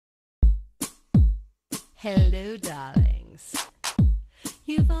Hello, darlings.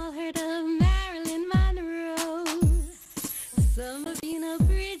 You've all heard of Marilyn Monroe. Some of you know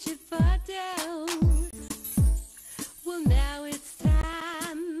Bridget Bardot. Well, now it's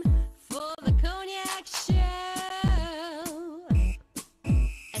time for the Cognac show.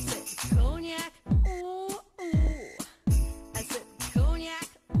 I said Cognac, ooh, ooh. I said Cognac,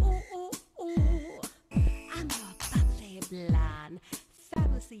 ooh, ooh, ooh. I'm your bubbly blonde,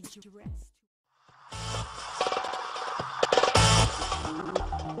 fabulously dressed.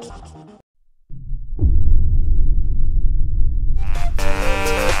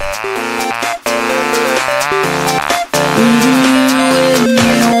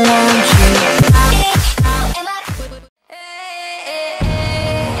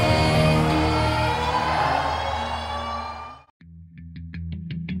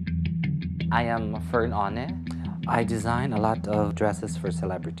 I am Furne One. I design a lot of dresses for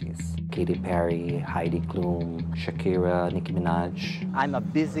celebrities. Katy Perry, Heidi Klum, Shakira, Nicki Minaj. I'm a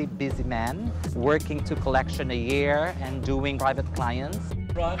busy man, working 2 collections a year and doing private clients.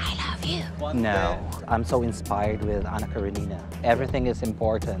 I love you. No, I'm so inspired with Anna Karenina. Everything is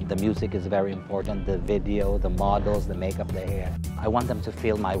important. The music is very important. The video, the models, the makeup, the hair. I want them to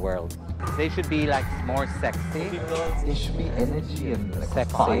feel my world. They should be like more sexy. There should be energy and like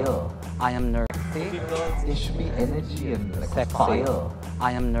Sexy. fire. I am nervous. There should be energy and like Sexy. fire.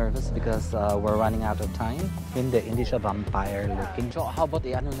 I am nervous because we're running out of time. Hindi siya vampire looking. So how about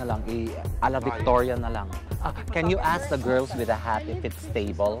ano na lang, ala Victoria na lang. Can you ask the girls with a hat if it's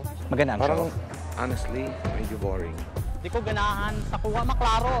stable? Maganda ang show. Parang, honestly, medyo boring. Di ko ganahan sa kuha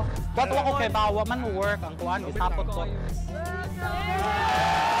maklaro. Ba't ako kay bawa man work ang kuhan isapot ko.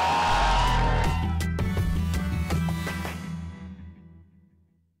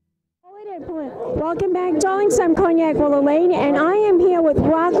 Welcome back, darlings. I'm Cognac Wellerlane, and I am here with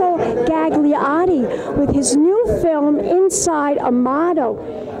Rocco Gaglioti with his new film, Inside Amato.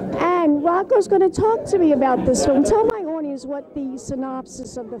 And Rocco's going to talk to me about this film. Tell my audience what the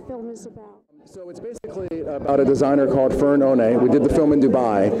synopsis of the film is about. So it's basically about a designer called Furne One. We did the film in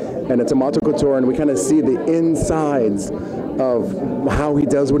Dubai, and it's Amato couture, and we kind of see the insides of how he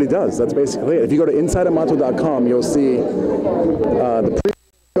does what he does. That's basically it. If you go to InsideAmato.com, you'll see the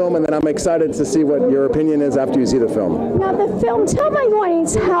film, and then I'm excited to see what your opinion is after you see the film. Now, the film, tell my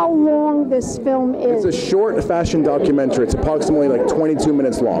audience how long this film is. It's a short fashion documentary. It's approximately like 22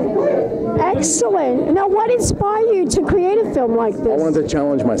 minutes long. Excellent. Now, what inspired you to create a film like this? I wanted to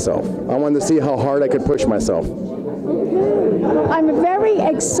challenge myself. I wanted to see how hard I could push myself. I'm very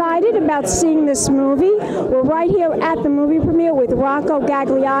excited about seeing this movie. We're right here at the movie premiere with Rocco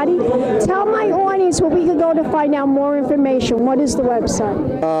Gaglioti. Tell my audience where we can go to find out more information. What is the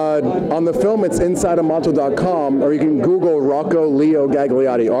website? On the film, it's InsideAmato.com, or you can Google Rocco Leo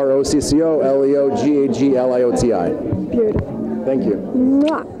Gaglioti, ROCCO-LEO-GAGLIOTI. Beautiful. Thank you.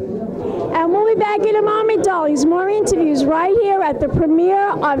 Mwah. And we'll be back in a moment, darlings. More interviews right here at the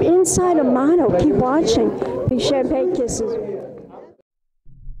premiere of Inside Amato. Keep watching. Big champagne kisses.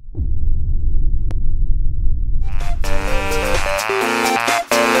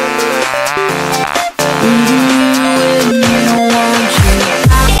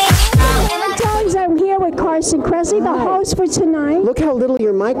 I'm here with Carson, Kressley, the host for tonight. Look how little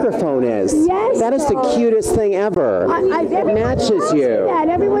your microphone is. Yes. That is the cutest thing ever. It matches you. That.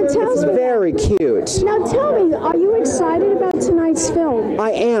 Everyone tells me Very cute. Now tell me, are you excited about tonight's film?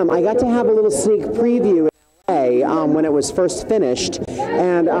 I am. I got to have a little sneak preview in LA when it was first finished,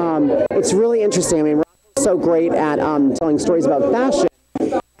 and it's really interesting. I mean, Rocco's so great at telling stories about fashion.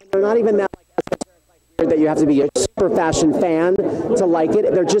 They're not even that that you have to be a super fashion fan to like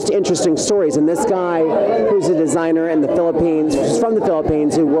it. They're just interesting stories. And this guy, who's a designer in the Philippines, who's from the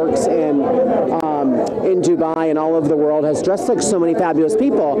Philippines, who works in Dubai and all over the world, has dressed like so many fabulous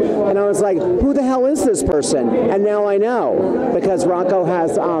people. And I was like, who the hell is this person? And now I know, because Rocco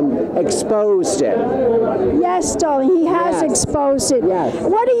has exposed it. Yes, darling, he has exposed it. Yes.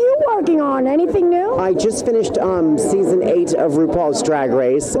 What are you working on? Anything new? I just finished season 8 of RuPaul's Drag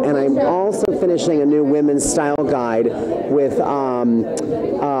Race, and I'm also finishing a new women's style guide with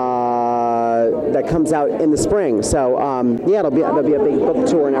that comes out in the spring. So yeah, there'll be a big book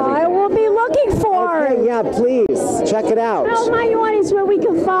tour and everything. I will be looking for it. Yeah, please check it out. Tell my audience where we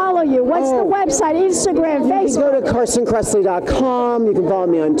can follow you. What's the website? Instagram, Facebook. You can go to CarsonKressley.com. You can follow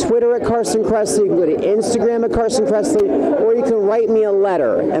me on Twitter at Carson Kressley. You can go to Instagram at Carson Kressley, or you can write me a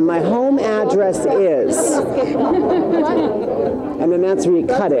letter. And my home address is. And then that's where you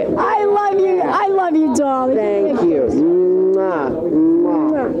cut it. I love you. I love you, darling. Thank you. Mwah.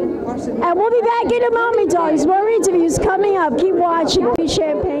 Mwah. And we'll be back in a moment, darlings. More interviews coming up. Keep watching.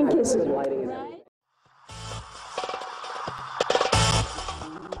 Champagne kisses.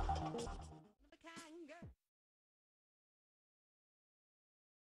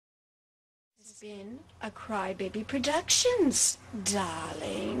 been a Crybaby Productions,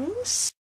 darlings.